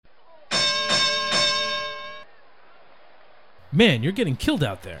Man, you're getting killed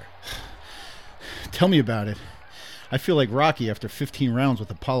out there. Tell me about it. I feel like Rocky after 15 rounds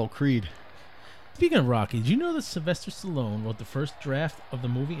with Apollo Creed. Speaking of Rocky, did you know that Sylvester Stallone wrote the first draft of the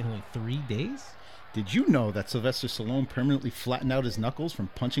movie in only 3 days? Did you know that Sylvester Stallone permanently flattened out his knuckles from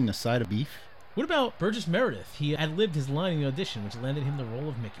punching the side of beef? What about Burgess Meredith? He ad-libbed his line in the audition, which landed him the role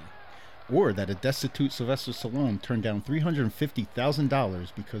of Mickey. Or that a destitute Sylvester Stallone turned down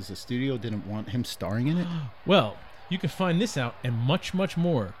 $350,000 because the studio didn't want him starring in it? Well, you can find this out and much, much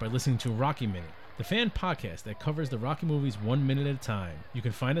more by listening to Rocky Minute, the fan podcast that covers the Rocky movies 1 minute at a time. You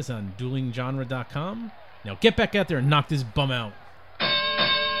can find us on duelinggenre.com. Now get back out there and knock this bum out.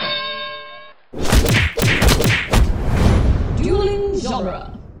 Dueling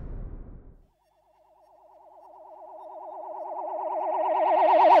Genre.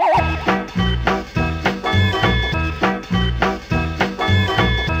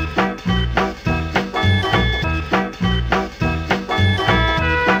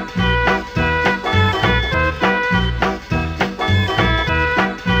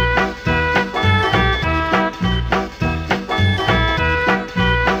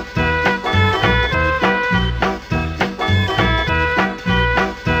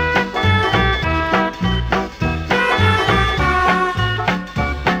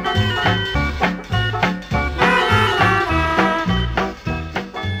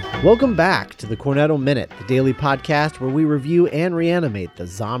 Welcome back to the Cornetto Minute, the daily podcast where we review and reanimate the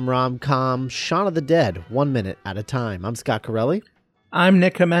rom-com Shaun of the Dead 1 minute at a time. I'm Scott Corelli. I'm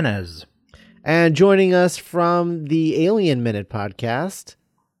Nick Jimenez. And joining us from the Alien Minute podcast,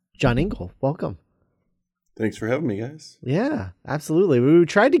 John Ingle. Welcome. Thanks for having me, guys. Yeah, absolutely. We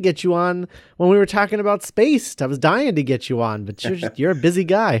tried to get you on when we were talking about space. I was dying to get you on, but you're a busy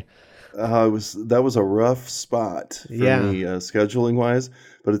guy. That was a rough spot for me scheduling wise,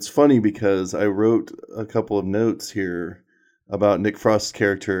 but it's funny because I wrote a couple of notes here about Nick Frost's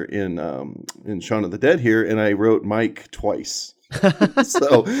character in Shaun of the Dead here, and I wrote Mike twice.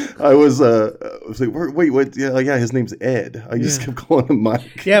 So I was like, wait, what? Yeah, his name's Ed. I just kept calling him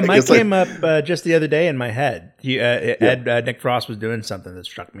Mike. Yeah, Mike came up just the other day in my head. Nick Frost was doing something that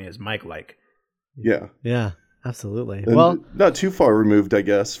struck me as Mike-like. Yeah. Absolutely. And well, not too far removed, I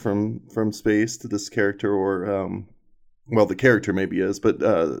guess, from space to this character, or the character maybe is, but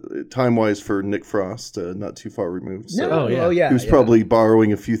time-wise for Nick Frost, not too far removed. So he was probably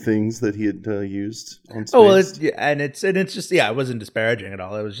borrowing a few things that he had used on space. Oh, well, it's just it wasn't disparaging at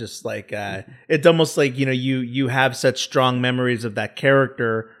all. It was just like it's almost like you have such strong memories of that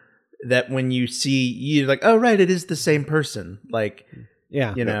character that when you see you're like, oh right, it is the same person. Like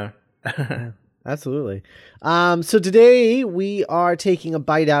Absolutely. So today we are taking a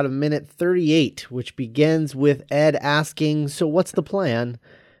bite out of minute 38, which begins with Ed asking, "So what's the plan?"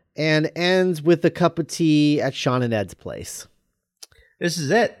 and ends with a cup of tea at Shaun and Ed's place. This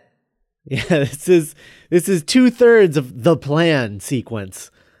is it. Yeah, this is 2/3 of the plan sequence.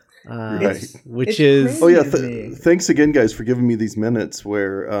 Right. Which is thanks again, guys, for giving me these minutes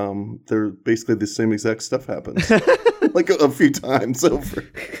where they're basically the same exact stuff happens. Like a few times over.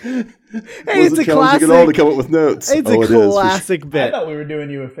 It's a classic. At all to come up with notes. It's a classic bit. I thought we were doing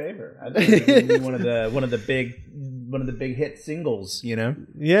you a favor. I thought we were doing you one of the big hit singles.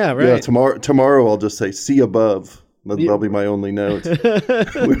 Yeah, right. Yeah, tomorrow I'll just say "see above." That'll be my only note.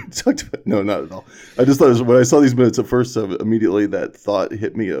 No, not at all. I just thought when I saw these minutes at first, immediately that thought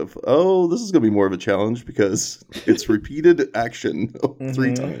hit me of, this is going to be more of a challenge because it's repeated action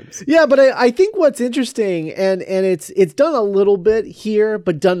 3 times. Yeah, but I think what's interesting, and it's done a little bit here,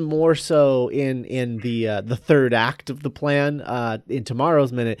 but done more so in the third act of the plan in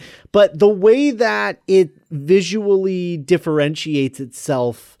tomorrow's minute. But the way that it visually differentiates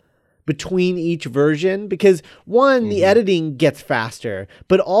itself between each version, because one, the editing gets faster,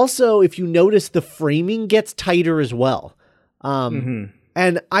 but also if you notice the framing gets tighter as well. And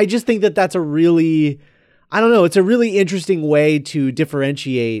I just think that that's a really interesting way to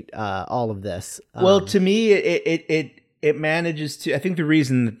differentiate all of this. Well, to me, it manages to, I think the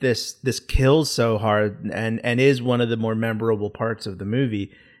reason that this kills so hard and is one of the more memorable parts of the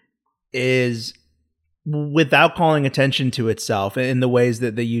movie is, without calling attention to itself in the ways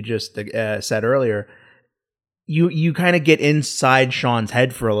that you just said earlier, you kind of get inside Shaun's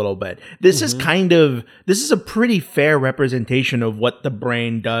head for a little bit. This is a pretty fair representation of what the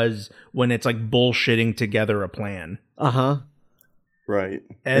brain does when it's like bullshitting together a plan. Right.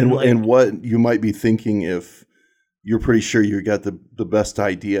 And what you might be thinking if you're pretty sure you got the best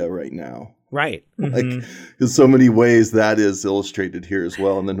idea right now Right. Like, there's so many ways that is illustrated here as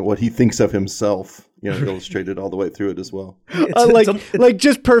well, and then what he thinks of himself, illustrated all the way through it as well. Like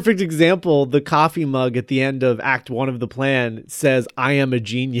just perfect example. The coffee mug at the end of Act 1 of the plan says, "I am a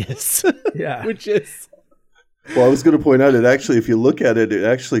genius." Yeah, which is. Well, I was going to point out, it actually, if you look at it, it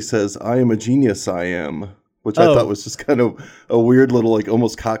actually says, "I am a genius, I am," which I thought was just kind of a weird little, like,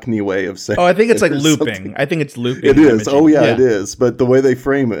 almost Cockney way of saying. Oh, I think it's like looping. Something. I think it's looping. It is. Oh, yeah, it is. But the way they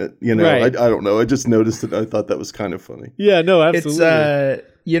frame it, Right. I don't know. I just noticed it. I thought that was kind of funny. Yeah, no, absolutely. It's,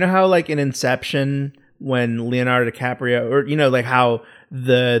 you know how, like, in Inception, when Leonardo DiCaprio, or, like how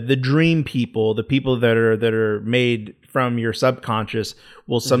the dream people, the people that are made from your subconscious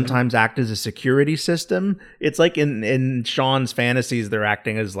will sometimes act as a security system. It's like in Sean's fantasies, they're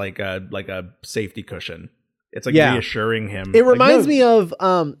acting as like a safety cushion. It's like reassuring him. It reminds me of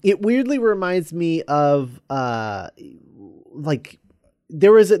it weirdly reminds me of like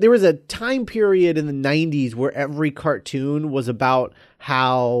there was a time period in the 90s where every cartoon was about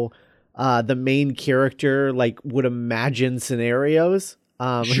how the main character like would imagine scenarios.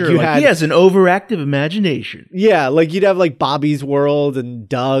 Sure, he has an overactive imagination. Yeah, like you'd have like Bobby's World and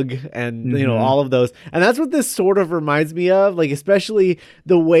Doug and all of those, and that's what this sort of reminds me of. Like especially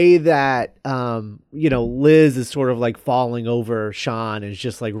the way that Liz is sort of like falling over Sean and is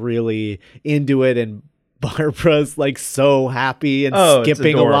just like really into it, and Barbara's like so happy and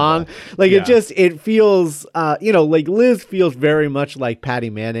skipping along. Like it feels like Liz feels very much like Patty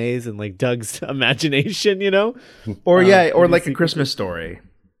Mayonnaise and like Doug's imagination, Or like A Christmas Story.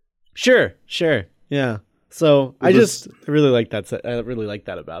 Sure. Yeah. So I really like that. I really like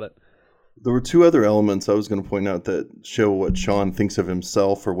that about it. There were two other elements I was going to point out that show what Sean thinks of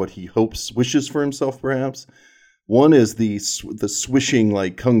himself, or what he wishes for himself, perhaps. One is the swishing,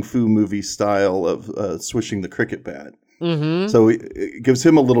 like kung fu movie style of swishing the cricket bat. Mm-hmm. So it gives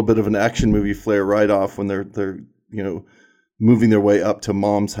him a little bit of an action movie flair right off when they're moving their way up to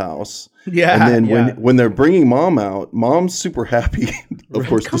Mom's house. Yeah, and then when they're bringing Mom out, Mom's super happy, of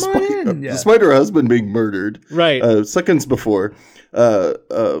course, despite her husband being murdered. Right, seconds before.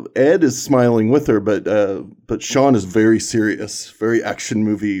 Ed is smiling with her, but Sean is very serious, very action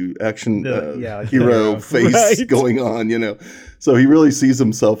hero face going on, So he really sees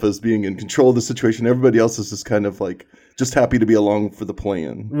himself as being in control of the situation. Everybody else is just kind of like just happy to be along for the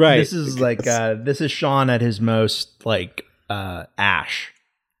plan. Right. This is like this is Sean at his most like Ash.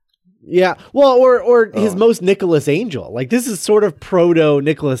 Yeah, well, or his most Nicholas Angel. Like this is sort of proto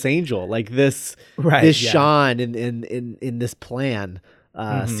Nicholas Angel. Like this Sean in this plan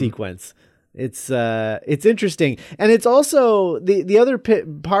sequence. It's interesting, and it's also the other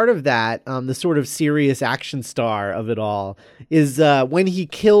part of that. The sort of serious action star of it all is when he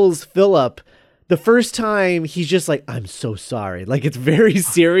kills Philip. The first time he's just like, "I'm so sorry." Like it's very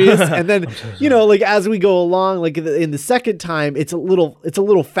serious. And then, like as we go along, like in the second time, it's a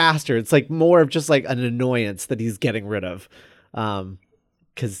little faster. It's like more of just like an annoyance that he's getting rid of.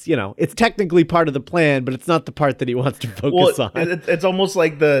 Cause it's technically part of the plan, but it's not the part that he wants to focus on. It's almost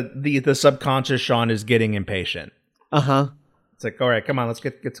like the subconscious Sean is getting impatient. It's like, all right, come on, let's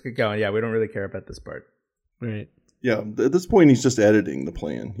get going. Yeah. We don't really care about this part. Right. Yeah, at this point, he's just editing the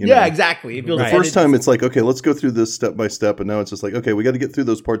plan. Yeah, exactly. It feels the first time, it's like, okay, let's go through this step by step. And now it's just like, okay, we got to get through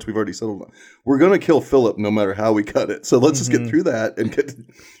those parts we've already settled on. We're going to kill Philip no matter how we cut it. So let's just get through that and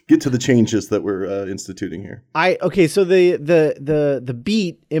get to the changes that we're instituting here. So the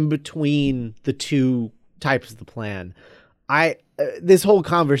beat in between the two types of the plan, this whole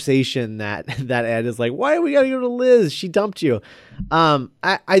conversation that Ed is like, why do we got to go to Liz? She dumped you.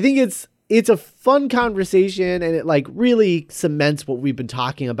 I think it's a fun conversation, and it like really cements what we've been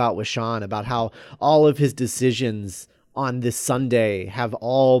talking about with Sean, about how all of his decisions on this Sunday have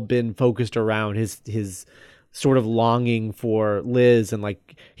all been focused around his sort of longing for Liz and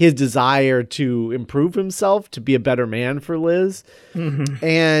like his desire to improve himself, to be a better man for Liz. Mm-hmm.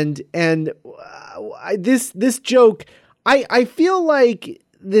 And this joke, I feel like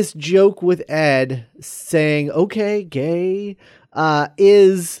this joke with Ed saying, okay, gay,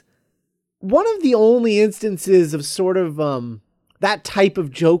 is one of the only instances of sort of that type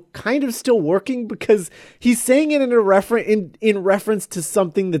of joke kind of still working, because he's saying it in reference to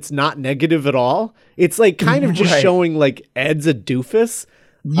something that's not negative at all. It's like kind of just showing like Ed's a doofus.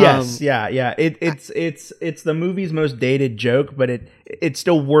 Yes, yeah. It's the movie's most dated joke, but it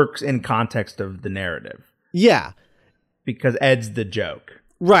still works in context of the narrative. Yeah, because Ed's the joke.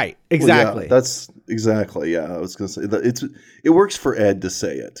 Right, exactly. Well, yeah, that's exactly. Yeah, I was going to say that it works for Ed to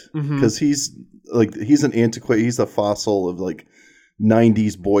say it because he's an antiquated. He's a fossil of like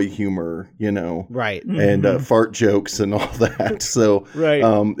 90s boy humor, you know, Right. and fart jokes and all that. So, Right.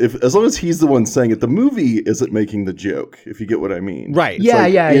 if as long as he's the one saying it, the movie isn't making the joke, if you get what I mean. Right. It's Yeah,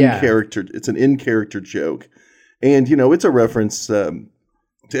 like yeah, in yeah. character. It's an in character joke, and you know, it's a reference to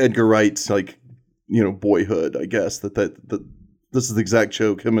Edgar Wright's like, you know, Boyhood. I guess that this is the exact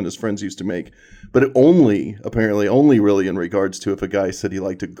joke him and his friends used to make, but it apparently only really in regards to if a guy said he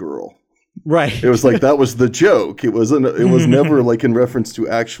liked a girl. Right. It was like that was the joke. It was never like in reference to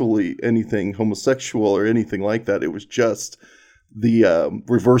actually anything homosexual or anything like that. It was just the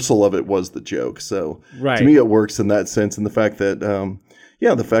reversal of it was the joke. So Right. to me, it works in that sense. And the fact that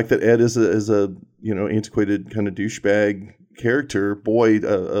the fact that Ed is a you know, antiquated kind of douchebag character, boy,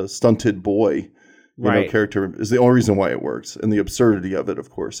 a stunted boy, you know, character is the only reason why it works. And the absurdity of it, of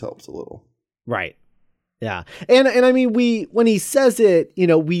course, helps a little. Right. Yeah. And I mean, when he says it, you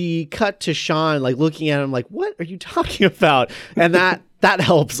know, we cut to Sean, like looking at him like, what are you talking about? And that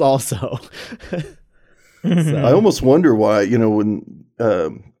helps also. I almost wonder why, you know, when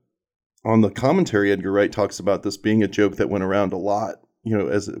on the commentary, Edgar Wright talks about this being a joke that went around a lot, you know,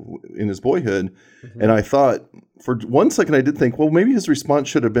 as in his boyhood. Mm-hmm. And I thought for one second, I did think, well, maybe his response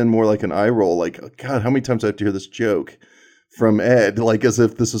should have been more like an eye roll. Like, oh, God, how many times do I have to hear this joke from Ed? Like as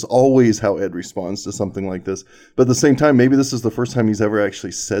if this is always how Ed responds to something like this. But at the same time, maybe this is the first time he's ever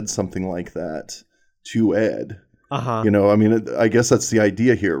actually said something like that to Ed. Uh-huh. You know, I mean, I guess that's the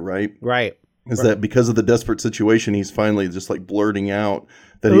idea here, right? Right. Is that because of the desperate situation, he's finally just like blurting out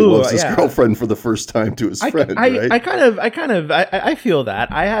that he loves his girlfriend for the first time to his friend, right? I feel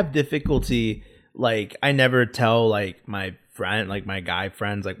that. I have difficulty, like, I never tell, like, my friend, like, my guy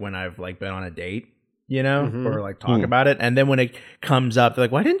friends, like, when I've, like, been on a date, you know, or, like, talk about it. And then when it comes up, they're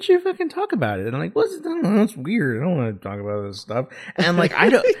like, why didn't you fucking talk about it? And I'm like, I don't know, it's weird. I don't want to talk about this stuff. And, like, I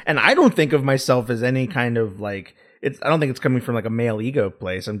don't think of myself as any kind of, like, I don't think it's coming from, like, a male ego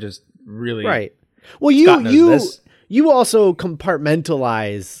place. I'm just really... Right. Well, you also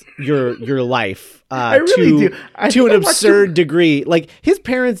compartmentalize your life I really do. To an absurd degree. Like his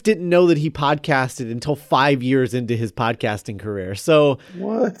parents didn't know that he podcasted until 5 years into his podcasting career. So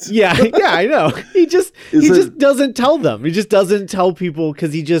what? Yeah, I know. He just doesn't tell them. He just doesn't tell people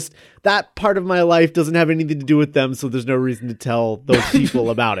because that part of my life doesn't have anything to do with them. So there's no reason to tell those people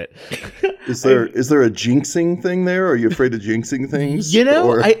about it. Is there a jinxing thing there? Are you afraid of jinxing things? You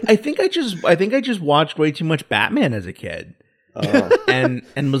know, I think I just watched way too much Batman as a kid.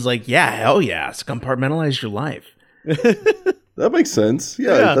 And was like, yeah, hell yeah, so compartmentalize your life. That makes sense.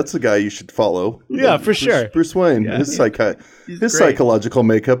 Yeah, that's the guy you should follow. Yeah, for sure. Bruce Wayne. Yeah. His psychological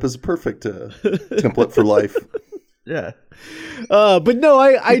makeup is a perfect template for life. Yeah. But no,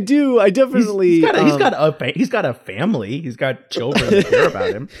 I definitely he's got a family. He's got children that care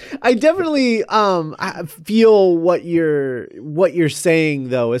about him. I definitely I feel what you're saying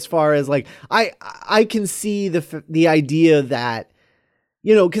though, as far as like I can see the idea that,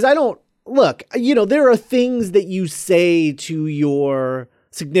 you know, because I don't look, you know, there are things that you say to your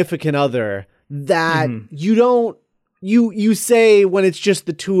significant other that you don't. You say when it's just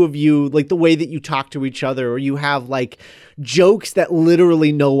the two of you, like the way that you talk to each other, or you have like jokes that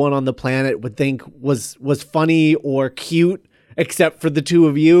literally no one on the planet would think was funny or cute except for the two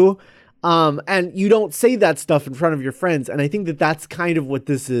of you. And you don't say that stuff in front of your friends. And I think that that's kind of what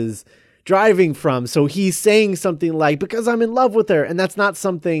this is driving from. So he's saying something like, because I'm in love with her. And that's not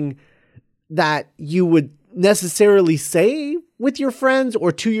something that you would necessarily say with your friends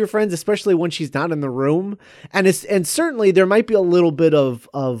or to your friends, especially when she's not in the room. And certainly there might be a little bit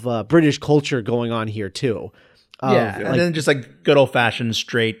of British culture going on here too. And then just like good old fashioned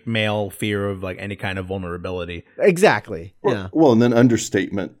straight male fear of like any kind of vulnerability. Exactly. Yeah. Well, and then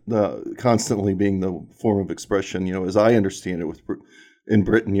understatement constantly being the form of expression, you know, as I understand it in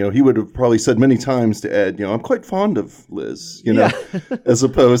Britain, you know, he would have probably said many times to Ed, you know, I'm quite fond of Liz, you know, as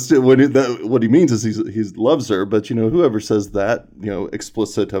opposed to what he means is he loves her. But, you know, whoever says that, you know,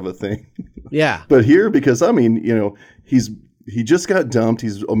 explicit of a thing. Yeah. But here, because, I mean, you know, he just got dumped.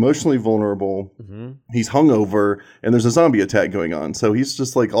 He's emotionally vulnerable. Mm-hmm. He's hungover, and there's a zombie attack going on. So he's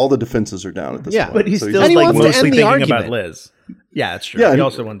just like all the defenses are down at this point. But he's so still like mostly thinking about Liz. Yeah, that's true. Yeah, he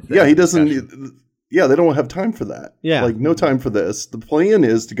also wants. Yeah, he doesn't. Yeah, they don't have time for that. Yeah. Like, no time for this. The plan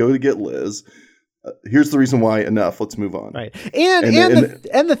is to go to get Liz. Here's the reason why. Enough. Let's move on. Right.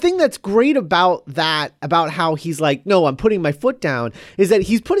 And the thing that's great about that, about how he's like, no, I'm putting my foot down, is that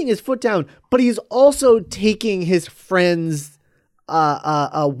he's putting his foot down, but he's also taking his friend's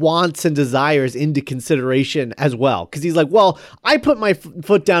wants and desires into consideration as well. Because he's like, well, I put my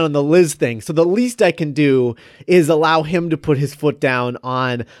foot down on the Liz thing, so the least I can do is allow him to put his foot down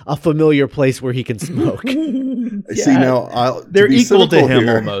on a familiar place where he can smoke. See, now they're equal to him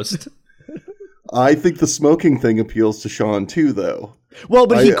almost. I think the smoking thing appeals to Sean too, though. Well,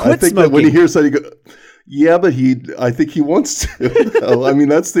 but he quit smoking. That when he hears that, he goes, yeah, but I think he wants to. I mean,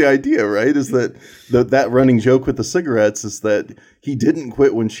 that's the idea, right? Is that that running joke with the cigarettes is that he didn't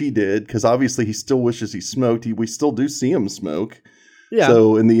quit when she did, because obviously he still wishes he smoked. We still do see him smoke. Yeah.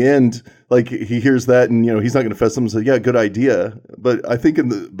 So in the end, like, he hears that, and he's not going to fess up and say, yeah, good idea. But I think in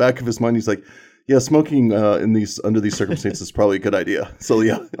the back of his mind, he's like, yeah, smoking under these circumstances is probably a good idea. So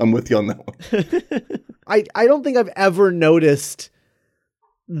yeah, I'm with you on that one. I don't think I've ever noticed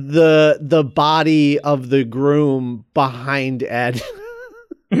the body of the groom behind Ed.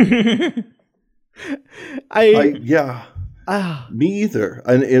 Me either.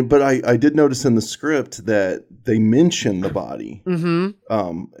 But I did notice in the script that they mention the body.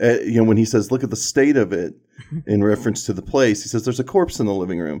 Mm-hmm. When he says, "Look at the state of it," in reference to the place, he says, "There's a corpse in the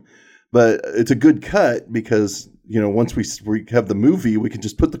living room." But it's a good cut because once we have the movie, we can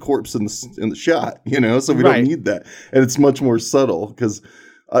just put the corpse in the shot. So we don't need that, and it's much more subtle because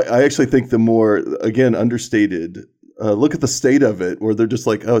I actually think the more, again, understated, look at the state of it, where they're just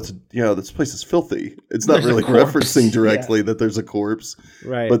like, oh, this place is filthy. It's not really referencing directly that there's a corpse.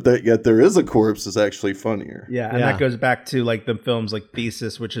 Right. But yet there is a corpse is actually funnier. Yeah, and that goes back to like the films like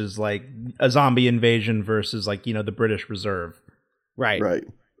Thesis, which is like a zombie invasion versus like, the British Reserve. Right. Right.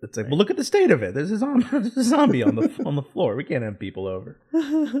 It's like, well, look at the state of it. There's a zombie on the floor. We can't have people over.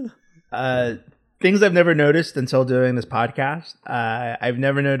 Things I've never noticed until doing this podcast. I've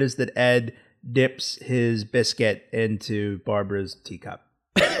never noticed that Ed dips his biscuit into Barbara's teacup.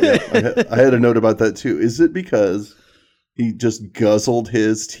 Yeah, I had a note about that too. Is it because he just guzzled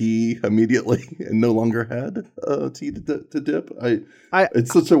his tea immediately and no longer had tea to dip?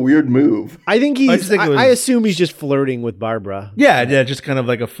 It's such a weird move. I think I assume he's just flirting with Barbara. Yeah, just kind of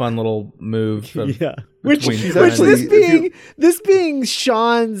like a fun little move. Which this being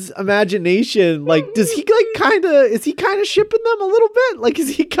Sean's imagination, like, is he kind of shipping them a little bit? Like,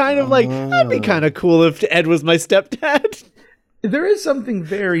 is he kind of like, that'd be kind of cool if Ed was my stepdad? There is something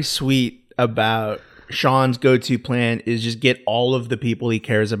very sweet about Sean's go-to plan is just get all of the people he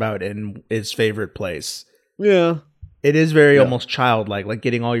cares about in his favorite place. Yeah. It is very almost childlike, like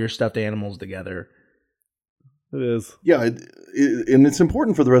getting all your stuffed animals together. It is. Yeah, and it's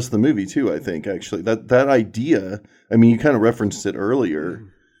important for the rest of the movie too, I think, actually. That idea, I mean, you kind of referenced it earlier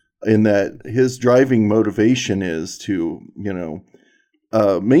in that his driving motivation is to,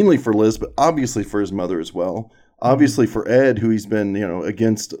 mainly for Liz, but obviously for his mother as well. Obviously for Ed, who he's been,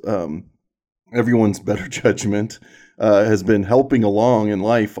 against everyone's better judgment, has been helping along in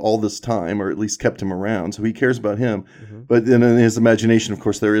life all this time, or at least kept him around. So he cares about him. Mm-hmm. But then in his imagination, of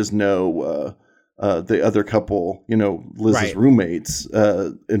course, there is no the other couple, Liz's roommates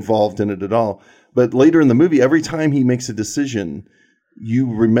involved in it at all. But later in the movie, every time he makes a decision,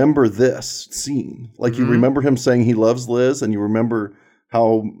 you remember this scene. Like you remember him saying he loves Liz, and you remember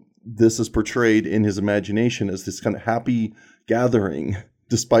how this is portrayed in his imagination as this kind of happy gathering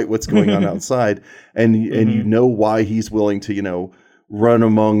despite what's going on outside. And you know why he's willing to, run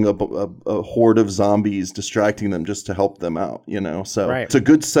among a horde of zombies, distracting them just to help them out, So it's a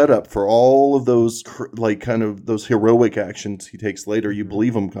good setup for all of those, kind of those heroic actions he takes later. You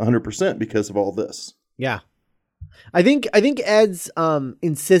believe him 100% because of all this. Yeah. I think Ed's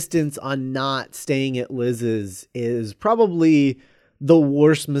insistence on not staying at Liz's is probably the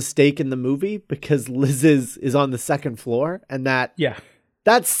worst mistake in the movie, because Liz is on the second floor, and that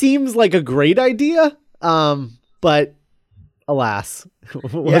seems like a great idea, but alas,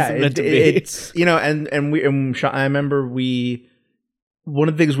 wasn't meant to be. It's I remember one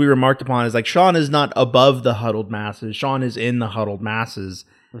of the things we remarked upon is like Sean is not above the huddled masses. Sean is in the huddled masses,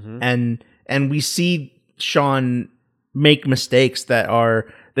 and we see Sean make mistakes that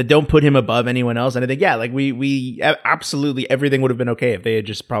don't put him above anyone else. And I think we absolutely everything would have been okay if they had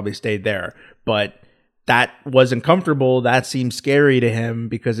just probably stayed there, but that wasn't comfortable. That seemed scary to him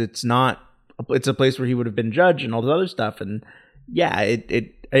because it's a place where he would have been judged and all this other stuff. And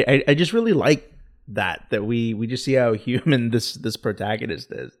I just really like that we just see how human this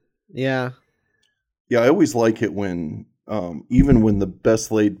protagonist is. Yeah. Yeah. I always like it when, even when the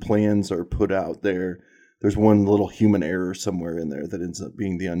best laid plans are put out there, there's one little human error somewhere in there that ends up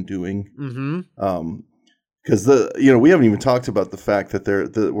being the undoing. Mm-hmm. Because we haven't even talked about the fact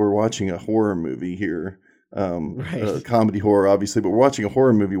that we're watching a horror movie here, a comedy horror, obviously, but we're watching a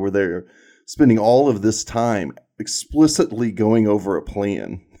horror movie where they're spending all of this time explicitly going over a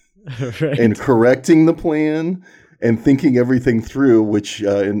plan Right. and correcting the plan and thinking everything through, which,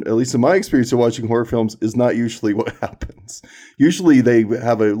 at least in my experience of watching horror films, is not usually what happens. Usually they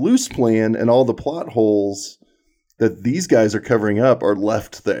have a loose plan and all the plot holes that these guys are covering up are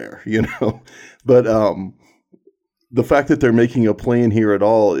left there, But the fact that they're making a plan here at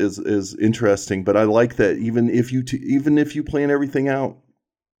all is interesting. But I like that even if you plan everything out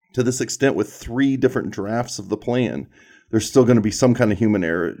to this extent with 3 different drafts of the plan, there's still going to be some kind of human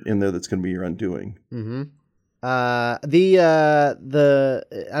error in there that's going to be your undoing. Mm-hmm. And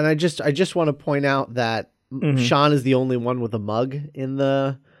I just want to point out that Sean is the only one with a mug in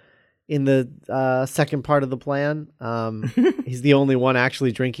the second part of the plan. He's the only one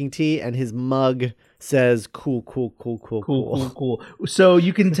actually drinking tea, and his mug says cool. So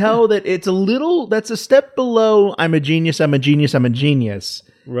you can tell that that's a step below I'm a genius.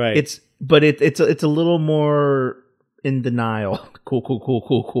 Right. It's a little more in denial.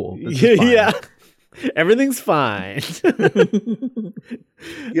 Cool. Yeah. Everything's fine.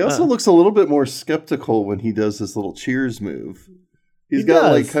 He also looks a little bit more skeptical when he does this little cheers move. He's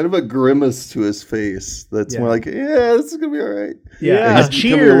got like kind of a grimace to his face that's more like, yeah, this is gonna be all right. Yeah. He's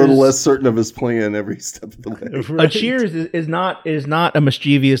becoming a little less certain of his plan every step of the way. Right. A cheers is not a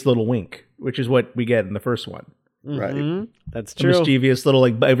mischievous little wink, which is what we get in the first one. Right. Mm-hmm. That's true. A mischievous little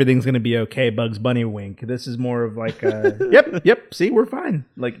like everything's gonna be okay, Bugs Bunny wink. This is more of like a yep, see, we're fine.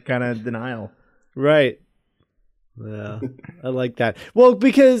 Like kind of denial. Right. Yeah, I like that. Well,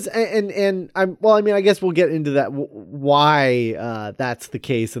 because I guess we'll get into that why that's the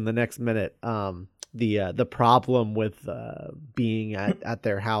case in the next minute. The problem with being at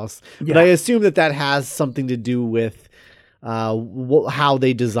their house, but I assume that has something to do with how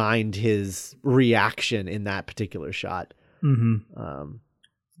they designed his reaction in that particular shot. Mm-hmm.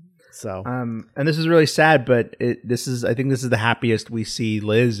 And this is really sad, but I think this is the happiest we see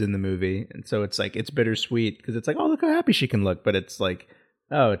Liz in the movie, and so it's like it's bittersweet because it's like, oh, look how happy she can look, but it's like,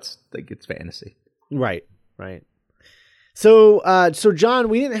 oh, it's like it's fantasy, right. So John,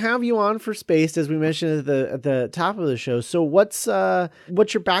 we didn't have you on for Spaced, as we mentioned at the top of the show. So what's your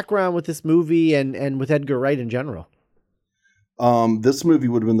background with this movie and with Edgar Wright in general? This movie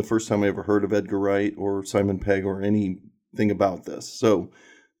would have been the first time I ever heard of Edgar Wright or Simon Pegg or anything about this. So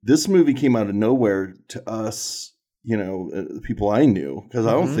this movie came out of nowhere to us, the people I knew, because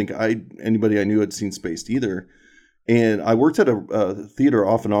I don't think anybody I knew had seen Spaced either. And I worked at a theater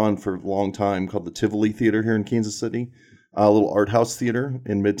off and on for a long time called the Tivoli Theater here in Kansas City, a little art house theater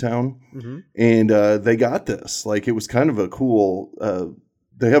in Midtown. Mm-hmm. And they got this. Like, it was kind of a cool,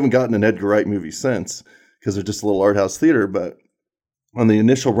 they haven't gotten an Edgar Wright movie since because they're just a little art house theater. But on the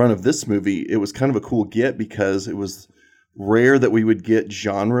initial run of this movie, it was kind of a cool get because it was rare that we would get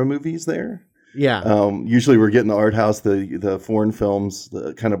genre movies there. Yeah. Usually we're getting the art house, the foreign films,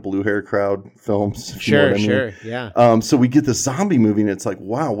 the kind of blue hair crowd films. Sure. Yeah. So we get the zombie movie and it's like,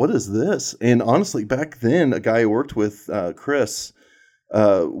 wow, what is this? And honestly, back then, a guy I worked with, Chris,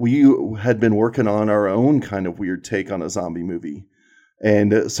 we had been working on our own kind of weird take on a zombie movie.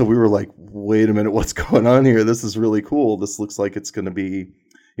 And so we were like, wait a minute, what's going on here? This is really cool. This looks like it's going to be,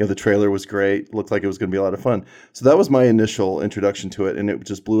 the trailer was great. Looked like it was going to be a lot of fun. So that was my initial introduction to it. And it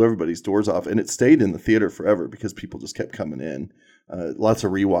just blew everybody's doors off. And it stayed in the theater forever because people just kept coming in. Lots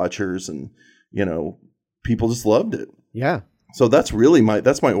of rewatchers and, people just loved it. Yeah. So that's really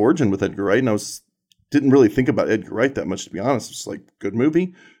that's my origin with Edgar Wright. And I didn't really think about Edgar Wright that much, to be honest. It's like, good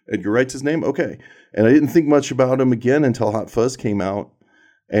movie. Edgar Wright's his name. Okay. And I didn't think much about him again until Hot Fuzz came out.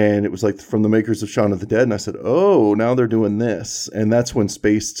 And it was like from the makers of Shaun of the Dead. And I said, oh, now they're doing this. And that's when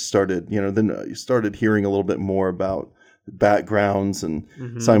Spaced started, then you started hearing a little bit more about backgrounds. And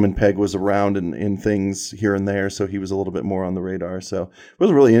Simon Pegg was around in things here and there. So he was a little bit more on the radar. So it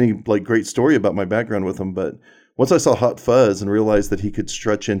wasn't really any great story about my background with him. But once I saw Hot Fuzz and realized that he could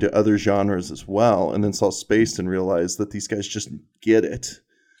stretch into other genres as well, and then saw Spaced and realized that these guys just get it.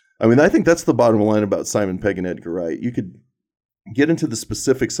 I mean, I think that's the bottom line about Simon Pegg and Edgar Wright. You could get into the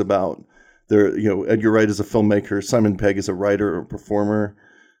specifics about their, Edgar Wright is a filmmaker, Simon Pegg is a writer or performer,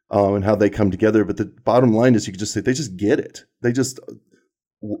 and how they come together. But the bottom line is you could just say they just get it. They just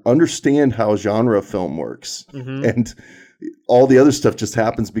understand how genre film works. Mm-hmm. And all the other stuff just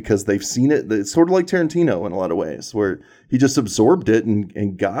happens because they've seen it. It's sort of like Tarantino in a lot of ways, where he just absorbed it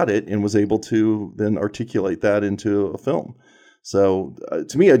and got it and was able to then articulate that into a film. So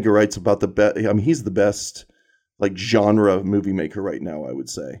to me, Edgar Wright's about the best. I mean, he's the best genre movie maker right now, I would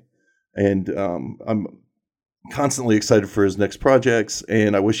say. And constantly excited for his next projects,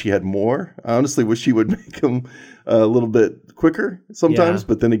 and I wish he had more. I honestly wish he would make them a little bit quicker sometimes,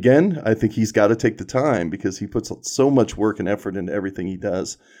 but then again, I think he's got to take the time because he puts so much work and effort into everything he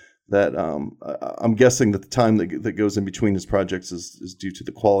does that I'm guessing that the time that goes in between his projects is due to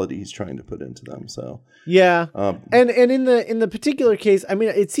the quality he's trying to put into them. So and in the particular case, I mean,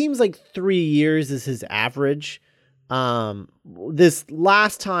 it seems like 3 years is his average. This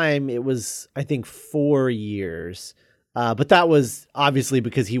last time it was, I think, 4 years, but that was obviously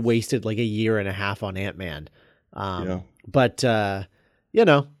because he wasted like a year and a half on Ant-Man. But you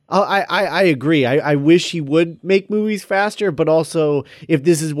know, I agree. I wish he would make movies faster, but also if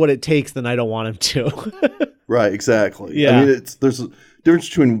this is what it takes, then I don't want him to. Right, exactly. Yeah. I mean, there's a difference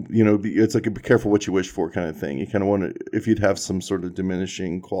between, you know, it's like a be careful what you wish for kind of thing. You kind of want to, if you'd have some sort of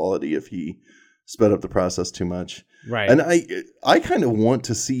diminishing quality if he sped up the process too much. Right. And I kind of want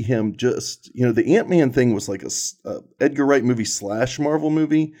to see him just, you know, the Ant-Man thing was like a Edgar Wright movie / Marvel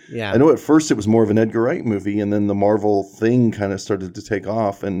movie. Yeah. I know at first it was more of an Edgar Wright movie, and then the Marvel thing kind of started to take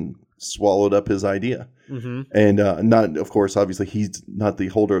off and swallowed up his idea. Mm-hmm. And not, of course, obviously he's not the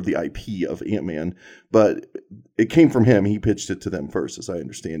holder of the IP of Ant-Man, but it came from him. He pitched it to them first, as I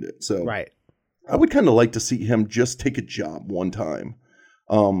understand it. So right. I would kind of like to see him just take a job one time.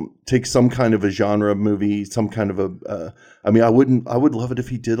 Take some kind of a genre movie, some kind of a, I mean, I would love it if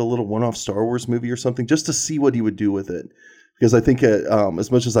he did a little one-off Star Wars movie or something just to see what he would do with it. Because I think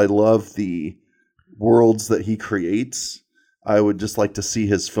as much as I love the worlds that he creates, I would just like to see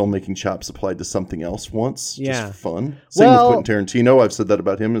his filmmaking chops applied to something else once, just for fun. Same with Quentin Tarantino. I've said that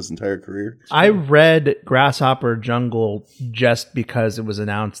about him his entire career. I read Grasshopper Jungle just because it was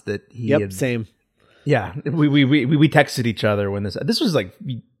announced that he had... same. Yeah, we texted each other when this was like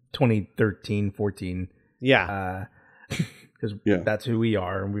 2013, 14. Yeah, because that's who we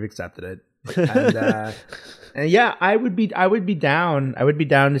are and we've accepted it. And yeah, I would be down. I would be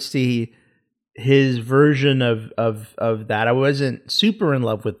down to see his version of that. I wasn't super in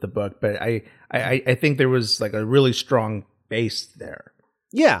love with the book, but I think there was like a really strong base there.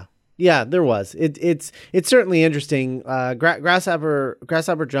 Yeah, there was. It's certainly interesting.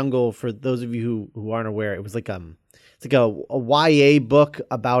 Grasshopper Jungle, for those of you who aren't aware, it was like it's like a YA book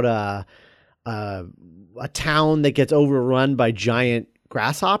about a town that gets overrun by giant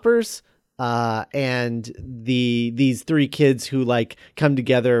grasshoppers. And these 3 kids who like come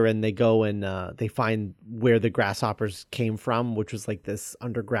together and they go and they find where the grasshoppers came from, which was like this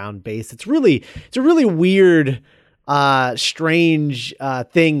underground base. It's a really weird, strange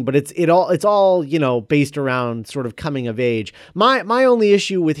thing, but it's all you know, based around sort of coming of age. My only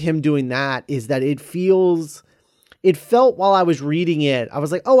issue with him doing that is that it felt while I was reading it, I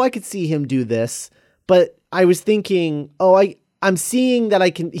was like, oh, I could see him do this, but I was thinking, I'm seeing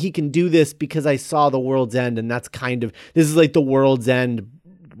that he can do this because I saw The World's End, and this is like The World's End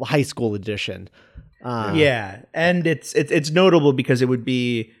high school edition. Yeah, and it's notable because it would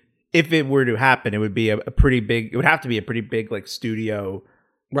be, if it were to happen, it would be it would have to be a pretty big like studio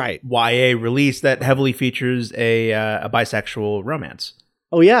YA release that heavily features a bisexual romance.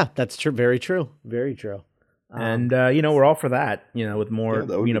 Oh yeah, that's true. Very true. Very true. And you know, we're all for that. You know, with more,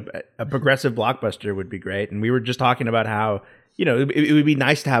 a progressive blockbuster would be great. And we were just talking about how, you know, it would be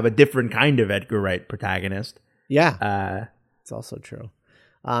nice to have a different kind of Edgar Wright protagonist. Yeah, it's also true.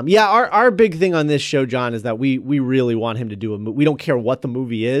 Our big thing on this show, John, is that we really want him to do a movie. We don't care what the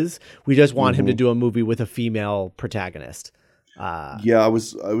movie is. We just want him to do a movie with a female protagonist. I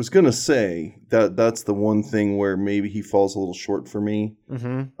was gonna say that's the one thing where maybe he falls a little short for me.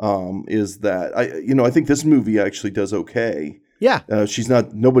 Is that I think this movie actually does okay. Yeah,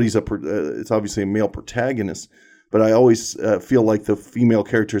 it's obviously a male protagonist, but I always feel like the female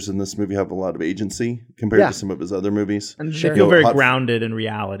characters in this movie have a lot of agency compared to some of his other movies. And they feel very grounded in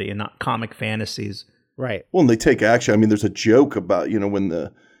reality and not comic fantasies. Right. Well, and they take action. I mean, there's a joke about, you know,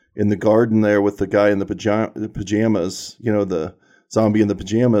 when in the garden there with the guy in the pajamas, you know, the zombie in the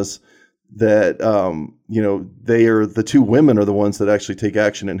pajamas, that, you know, the 2 women are the ones that actually take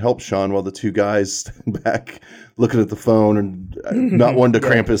action and help Sean, while the 2 guys stand back looking at the phone and not wanting to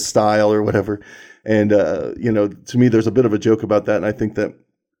cramp his style or whatever. And, you know, to me, there's a bit of a joke about that. And I think that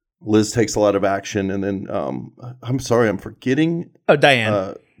Liz takes a lot of action. And then, I'm sorry, I'm forgetting. Oh,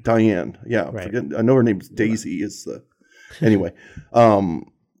 Diane. Diane. Yeah. Right. I know her name's Daisy. Anyway.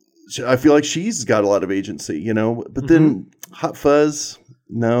 I feel like she's got a lot of agency, you know, but then Hot Fuzz,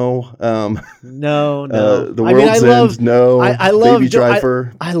 no. No. The World's End, no. I love Baby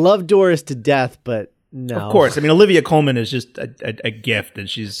Driver. I love Doris to death, but no. Of course. I mean, Olivia Colman is just a gift, and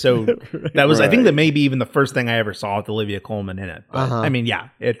she's so. That was, I think, that maybe even the first thing I ever saw with Olivia Colman in it. But, I mean, yeah,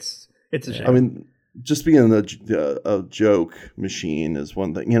 it's a shame. I mean, just being a joke machine is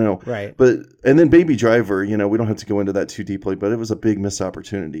one thing, Right. But, and then Baby Driver, we don't have to go into that too deeply, but it was a big missed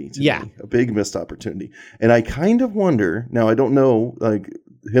opportunity to me, a big missed opportunity. And I kind of wonder, now I don't know, like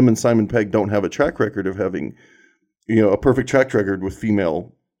him and Simon Pegg don't have a track record of having, a perfect track record with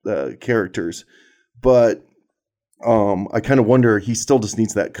female characters, but I kind of wonder, he still just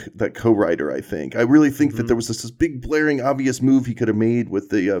needs that co-writer, I think. I really think that there was this big blaring obvious move he could have made with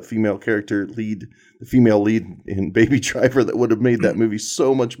the female lead in Baby Driver that would have made that movie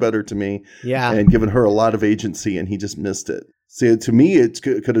so much better to me. Yeah. And given her a lot of agency, and he just missed it. See, to me, it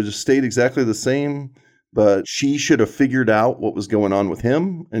could have just stayed exactly the same, but she should have figured out what was going on with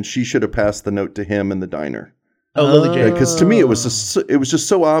him, and she should have passed the note to him in the diner. Oh, Lily James. Because to me, it was just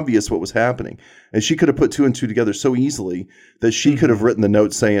so obvious what was happening. And she could have put two and two together so easily that she could have written the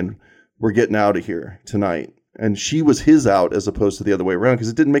note saying, we're getting out of here tonight. And she was his out as opposed to the other way around, because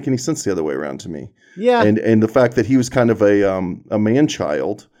it didn't make any sense the other way around to me. Yeah. And the fact that he was kind of a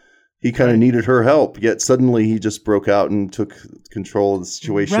man-child, he kind of needed her help, yet suddenly he just broke out and took control of the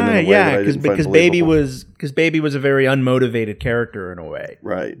situation in a way that I didn't find believable. Because Baby was a very unmotivated character in a way.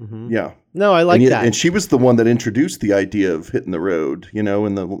 Right. Yeah. No, I like that. And she was the one that introduced the idea of hitting the road, in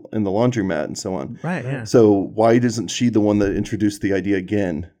the laundromat and so on. Right. Yeah. So why isn't she the one that introduced the idea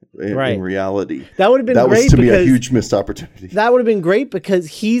again? In reality, that would have been great. That was to me a huge missed opportunity. That would have been great because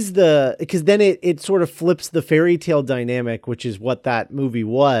because then it sort of flips the fairy tale dynamic, which is what that movie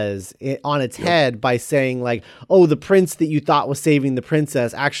was, on its head by saying like, oh, the prince that you thought was saving the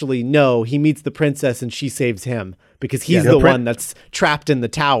princess, actually no, he meets the princess and she saves him because he's the one that's trapped in the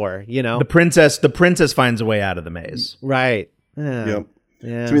tower. The princess finds a way out of the maze. Right. Yeah.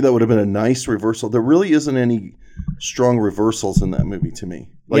 Yeah. To me, that would have been a nice reversal. There really isn't any strong reversals in that movie to me.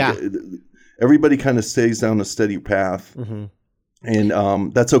 Everybody kind of stays down a steady path,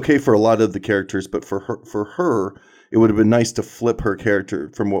 and that's okay for a lot of the characters. But for her, it would have been nice to flip her character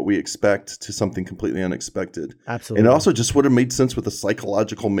from what we expect to something completely unexpected. Absolutely, and it also just would have made sense with the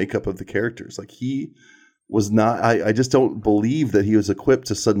psychological makeup of the characters. Like he was not. I just don't believe that he was equipped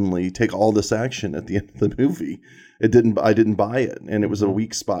to suddenly take all this action at the end of the movie. I didn't buy it, and it was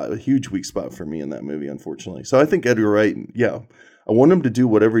a huge weak spot for me in that movie, unfortunately. So I think Edgar Wright, I want him to do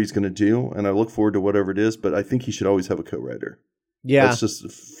whatever he's going to do, and I look forward to whatever it is, but I think he should always have a co-writer. Yeah. That's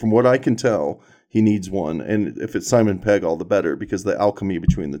just, from what I can tell, he needs one, and if it's Simon Pegg, all the better, because the alchemy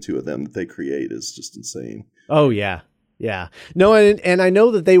between the two of them that they create is just insane. Oh, yeah. Yeah. No, and I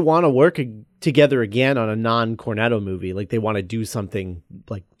know that they want to work together again on a non-Cornetto movie. Like, they want to do something,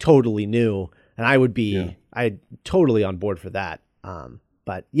 like, totally new, and I would be... I'm totally on board for that.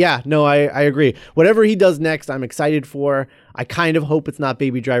 But yeah, no, I agree. Whatever he does next, I'm excited for. I kind of hope it's not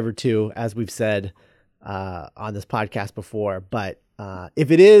Baby Driver 2, as we've said on this podcast before. But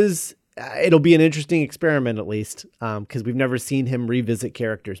if it is, it'll be an interesting experiment at least, because we've never seen him revisit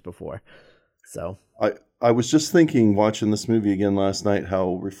characters before. So I was just thinking, watching this movie again last night,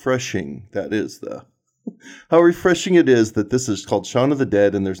 how refreshing that is, though. How refreshing it is that this is called Shaun of the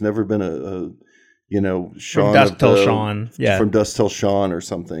Dead, and there's never been a Shaun from Dusk Till Shaun, from Dusk Till Shaun or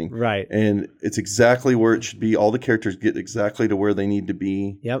something, right? And it's exactly where it should be. All the characters get exactly to where they need to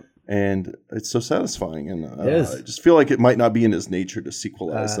be. Yep. And it's so satisfying, and I just feel like it might not be in his nature to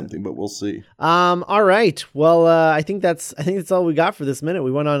sequelize something, but we'll see. All right. Well, I think that's all we got for this minute.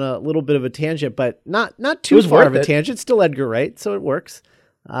 We went on a little bit of a tangent, but not too far of a tangent. Still Edgar Wright, so it works.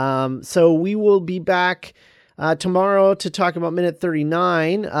 So we will be back tomorrow to talk about minute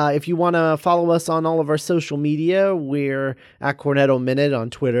 39. If you want to follow us on all of our social media, we're at Cornetto Minute on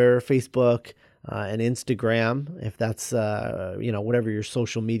Twitter, Facebook, and Instagram. If that's, whatever your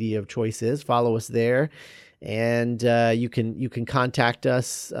social media of choice is, follow us there. And you can contact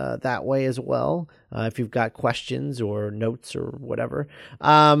us that way as well if you've got questions or notes or whatever.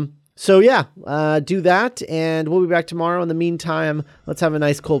 So yeah, do that, and we'll be back tomorrow. In the meantime, let's have a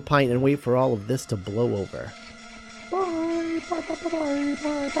nice cold pint and wait for all of this to blow over. Bye.